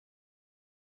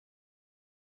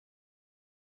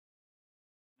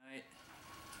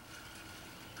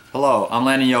Hello, I'm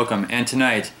Landon Yoakum, and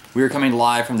tonight we are coming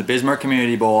live from the Bismarck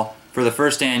Community Bowl for the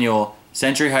first annual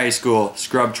Century High School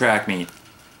Scrub Track Meet.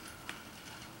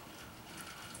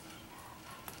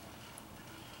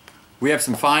 We have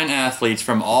some fine athletes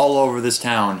from all over this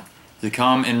town to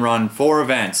come and run 4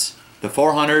 events: the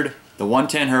 400, the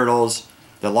 110 hurdles,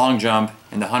 the long jump,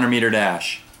 and the 100-meter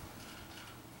dash.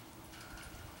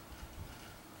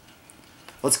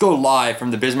 Let's go live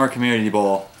from the Bismarck Community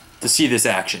Bowl to see this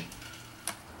action.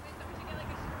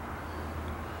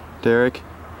 Derek,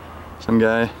 some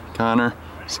guy, Connor,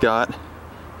 Scott,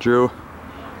 Drew,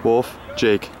 Wolf,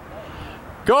 Jake.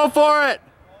 Go for it!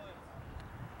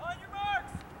 On your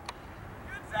marks!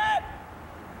 Good set!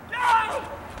 Go!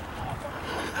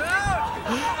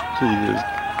 Jesus.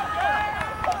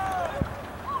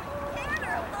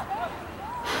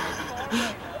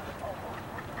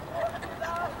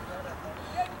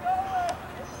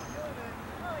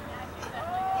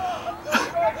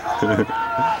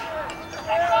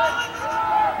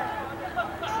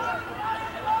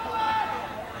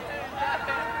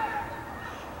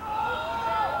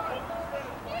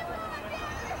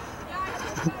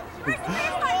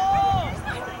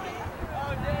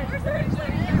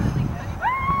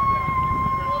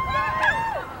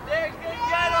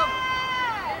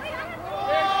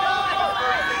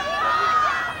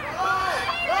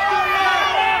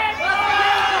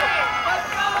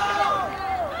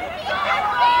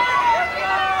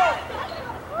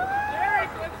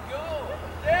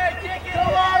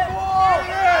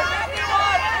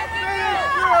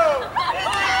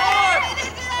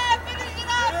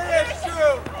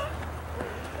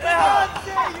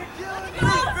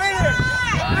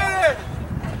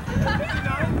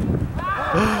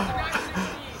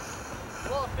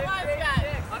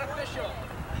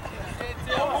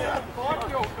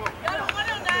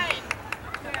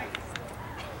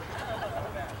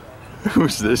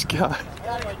 Who's this guy?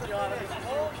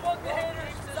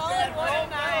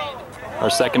 Our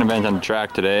second event on the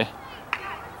track today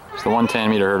is the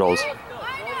 110-meter hurdles.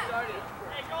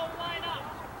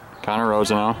 Connor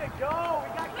Rosenow,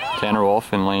 Tanner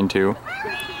Wolf in lane 2,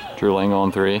 Drew Lingle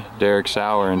in 3, Derek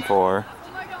Sauer in 4,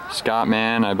 Scott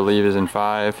Mann, I believe, is in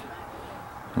 5,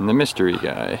 and the mystery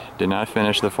guy did not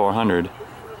finish the 400,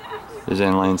 is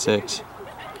in lane 6.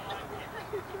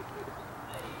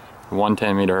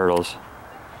 110-meter hurdles.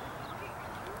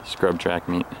 Scrub track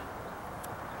meet.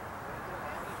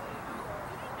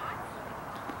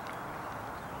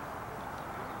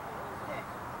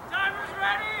 Timer's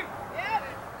ready! Yep.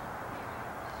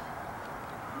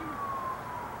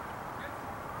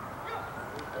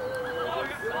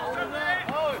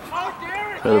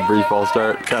 Had a brief false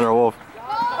start. Tanner Wolf.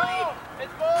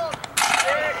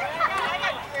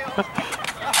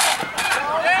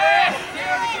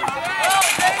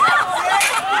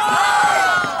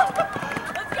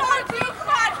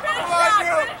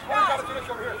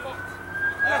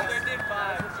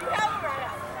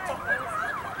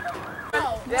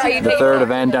 The third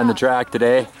event on the track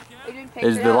today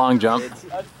is the long jump.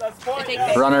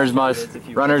 Runners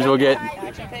will get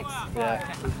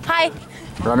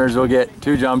Runners will get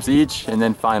 2 jumps each, and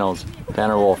then finals.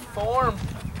 Tanner Wolf.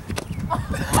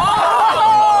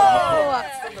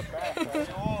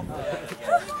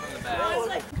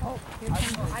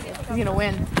 He's gonna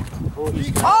win.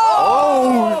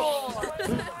 Oh!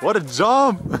 What a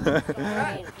jump!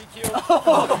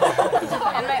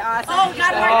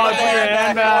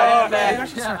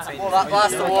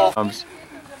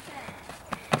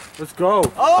 Let's go.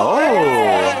 Oh!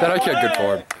 That actually had good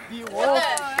form.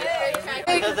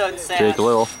 Jake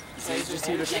Little. Just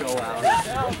here to show out.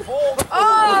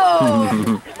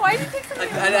 Oh! Why did you pick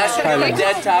something? Like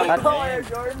dead time.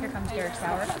 Here comes Derek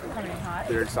Sauer, coming in hot.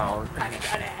 Derek Sauer.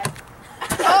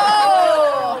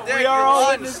 Oh! We are all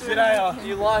witnesses.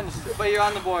 You lunged, but you're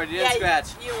on the board. You didn't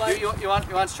scratch. You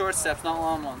want short steps, not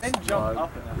long ones. And jump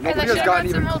up. Guys, I should have brought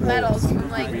some old medals from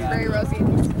like Very Rosie.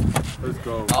 Let's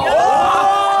go.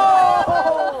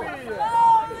 Oh!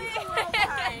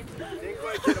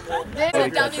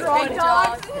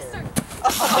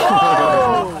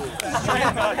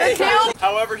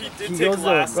 However, he did take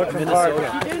last. But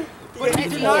he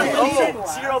did not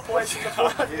 0 points in the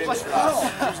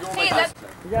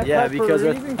Yeah, because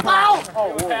it's...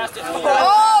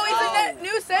 Oh, he's a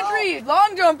new Century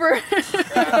long jumper.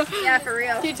 Yeah, for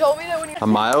real. He told me that when A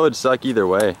mile would suck either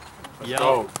way.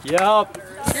 Yo. Yup.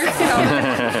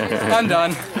 I'm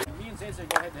done.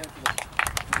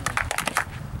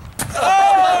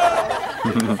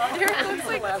 Derek looks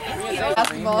like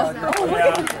basketball.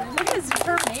 Look at his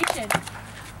determination.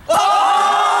 Oh!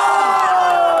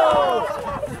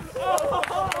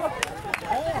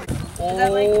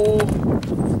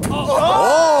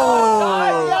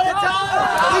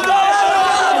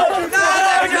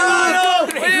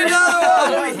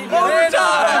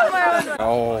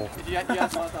 You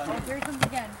guys want that? Here he comes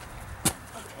again.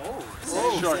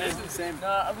 Short. Same.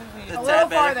 A little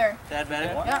farther. Tad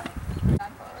better? Yeah.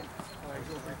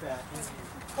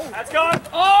 That's gone.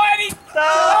 Oh, Eddie!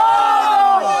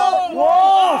 Oh!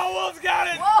 Whoa! Wolf's got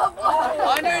it!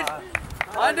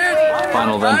 100!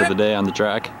 Final event of the day on the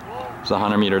track is the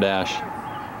 100-meter dash.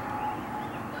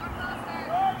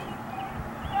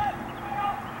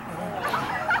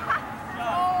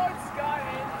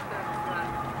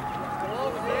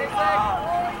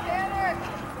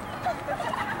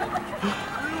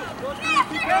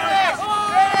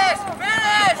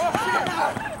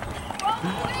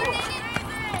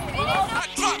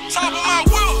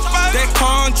 That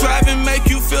car driving make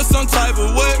you feel some type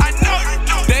of way. I know you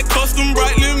do. That custom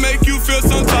brightly make you feel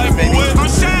some type of way.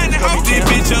 I'm shining, this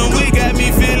bitch on we got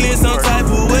me feeling some type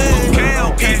of way.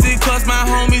 Okay. Is it cause my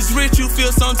homies rich you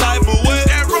feel some type of way?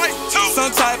 That right too.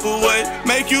 Some type of way,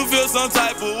 make you feel some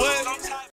type of way.